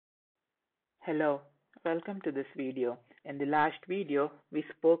Hello, welcome to this video. In the last video, we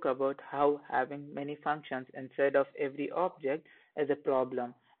spoke about how having many functions inside of every object is a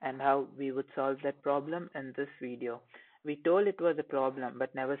problem and how we would solve that problem in this video. We told it was a problem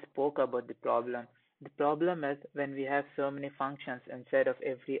but never spoke about the problem. The problem is when we have so many functions inside of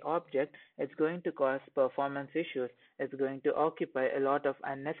every object, it's going to cause performance issues. It's going to occupy a lot of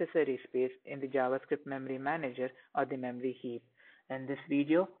unnecessary space in the JavaScript memory manager or the memory heap. In this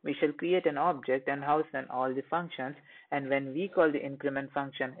video, we shall create an object and house in all the functions, and when we call the increment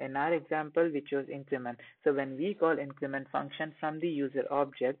function, in our example we chose increment. So when we call increment function from the user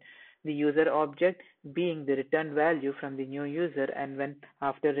object being the returned value from the new user, and when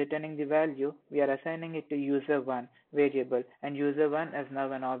after returning the value, we are assigning it to user1 variable, and user1 is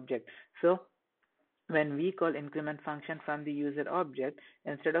now an object. So when we call increment function from the user object,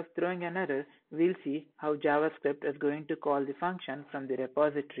 instead of throwing an error, we'll see how JavaScript is going to call the function from the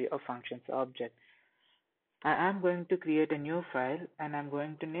repository of functions object. I am going to create a new file and I'm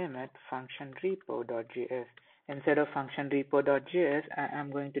going to name it functionrepo.js. Instead of functionrepo.js, I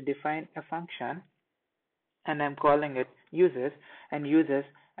am going to define a function and I'm calling it users and uses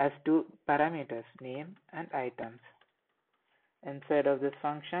as two parameters, name and items. Inside of this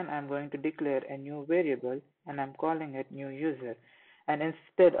function, I'm going to declare a new variable and I'm calling it new user. And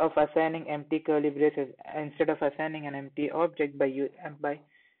instead of assigning empty curly braces, instead of assigning an empty object by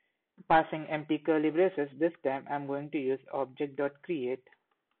passing empty curly braces, this time I'm going to use object.create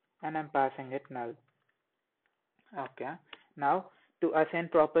and I'm passing it null. Okay. Now to assign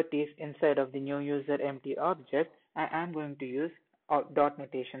properties inside of the new user empty object, I am going to use dot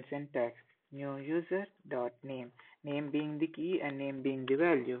notation syntax. New user dot name, name being the key and name being the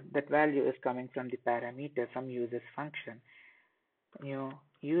value. That value is coming from the parameter from user's function. New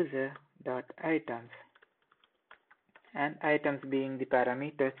user dot items, and items being the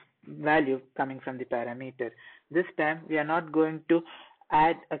parameter value coming from the parameter. This time we are not going to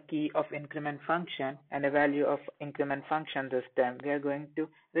add a key of increment function and a value of increment function. This time we are going to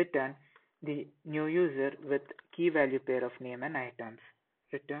return the new user with key value pair of name and items.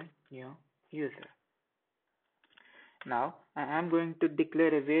 Return new user. Now I am going to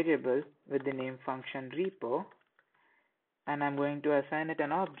declare a variable with the name function repo, and I'm going to assign it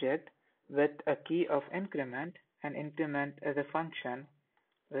an object with a key of increment, and increment is a function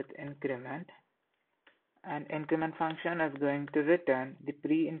with increment, and increment function is going to return the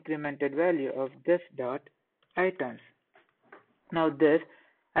pre-incremented value of this dot items. Now this,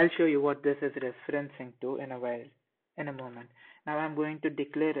 I'll show you what this is referencing to in a moment. Now I'm going to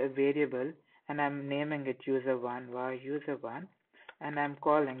declare a variable and I'm naming it user1 var user1, and I'm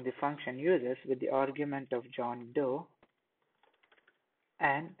calling the function users with the argument of John Doe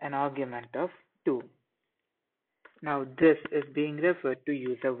and an argument of 2. Now this is being referred to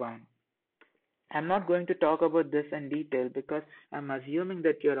user1. I'm not going to talk about this in detail because I'm assuming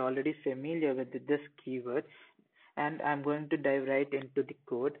that you're already familiar with this keyword, and I'm going to dive right into the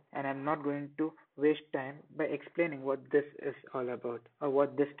code, and I'm not going to waste time by explaining what this is all about or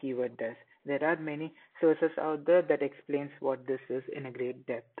what this keyword does. There are many sources out there that explains what this is in a great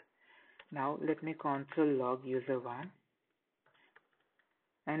depth. Now let me console log user1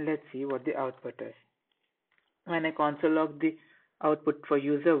 and let's see what the output is. When I console log the output for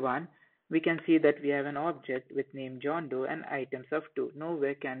user1, we can see that we have an object with name John Doe and items of 2.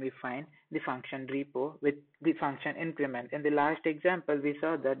 Nowhere can we find the function repo with the function increment. In the last example, we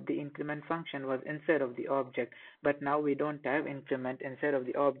saw that the increment function was inside of the object, but now we don't have increment inside of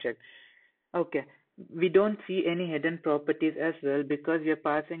the object. Okay, we don't see any hidden properties as well because we are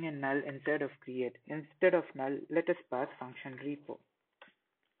passing a null inside of create. Instead of null, let us pass function repo.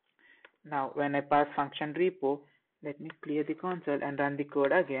 Now when I pass function repo, let me clear the console and run the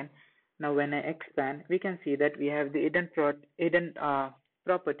code again. Now when I expand, we can see that we have the hidden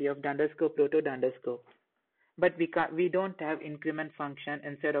property of _proto_. But we don't have increment function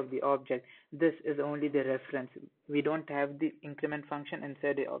inside of the object. This is only the reference. We don't have the increment function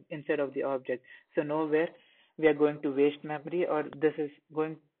inside of the object. So nowhere we are going to waste memory, or this is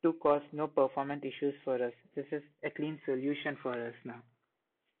going to cause no performance issues for us. This is a clean solution for us now.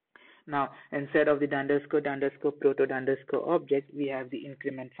 Now, instead of the _proto_ object, we have the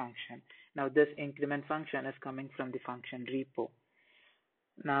increment function. Now, this increment function is coming from the function repo.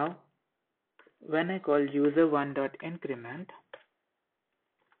 Now, when I call user1.increment,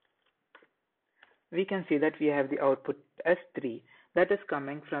 we can see that we have the output as 3. That is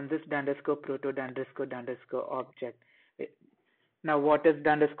coming from this _proto_ object. Now, what is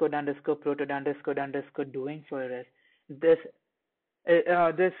 _proto_ doing for us?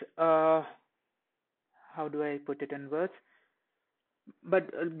 How do I put it in words?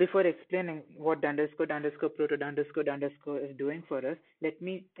 But before explaining what the underscore proto the underscore is doing for us, let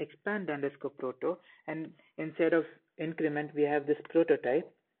me expand the underscore proto, and instead of increment we have this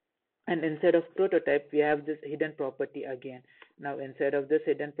prototype, and instead of prototype we have this hidden property again. Now inside of this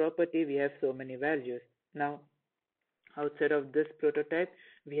hidden property we have so many values. Now outside of this prototype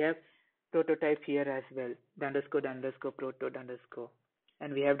we have prototype here as well, the underscore proto the underscore,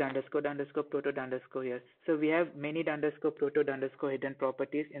 and we have the underscore proto the underscore here. So we have many the underscore proto the underscore hidden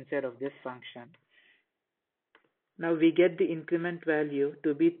properties inside of this function. Now we get the increment value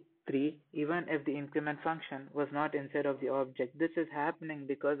to be 3 even if the increment function was not inside of the object. This is happening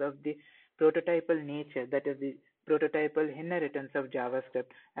because of the prototypal nature, that is the prototypal inheritance of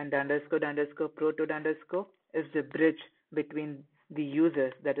JavaScript, and the underscore proto the underscore is the bridge between the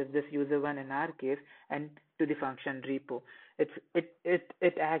users, that is this user one in our case, and to the function repo.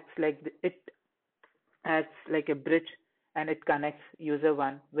 It acts like a bridge, and it connects user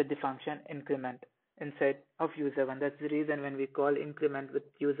one with the function increment inside of user one. That's the reason when we call increment with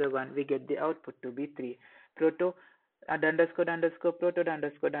user one, we get the output to be 3. Proto and underscore proto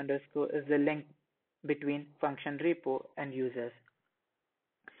underscore is the link between function repo and users.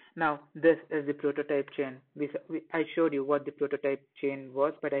 Now, this is the prototype chain. I showed you what the prototype chain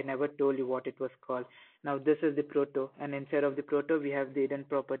was, but I never told you what it was called. Now, this is the proto, and inside of the proto, we have the hidden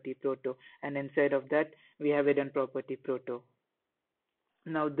property proto, and inside of that, we have hidden property proto.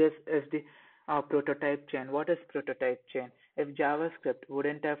 Now this is the prototype chain. What is prototype chain? If JavaScript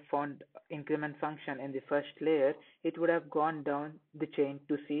wouldn't have found increment function in the first layer, it would have gone down the chain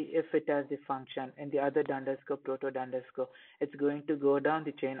to see if it has the function in the other underscore proto underscore. It's going to go down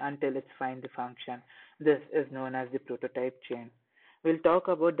the chain until it finds the function. This is known as the prototype chain. We'll talk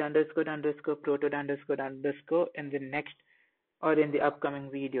about the underscore proto underscore in the next or in the upcoming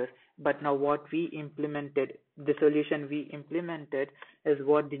videos. But now what we implemented, the solution we implemented is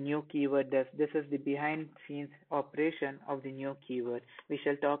what the new keyword does. This is the behind scenes operation of the new keyword. We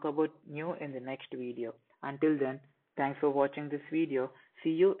shall talk about new in the next video. Until then, thanks for watching this video.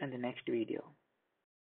 See you in the next video.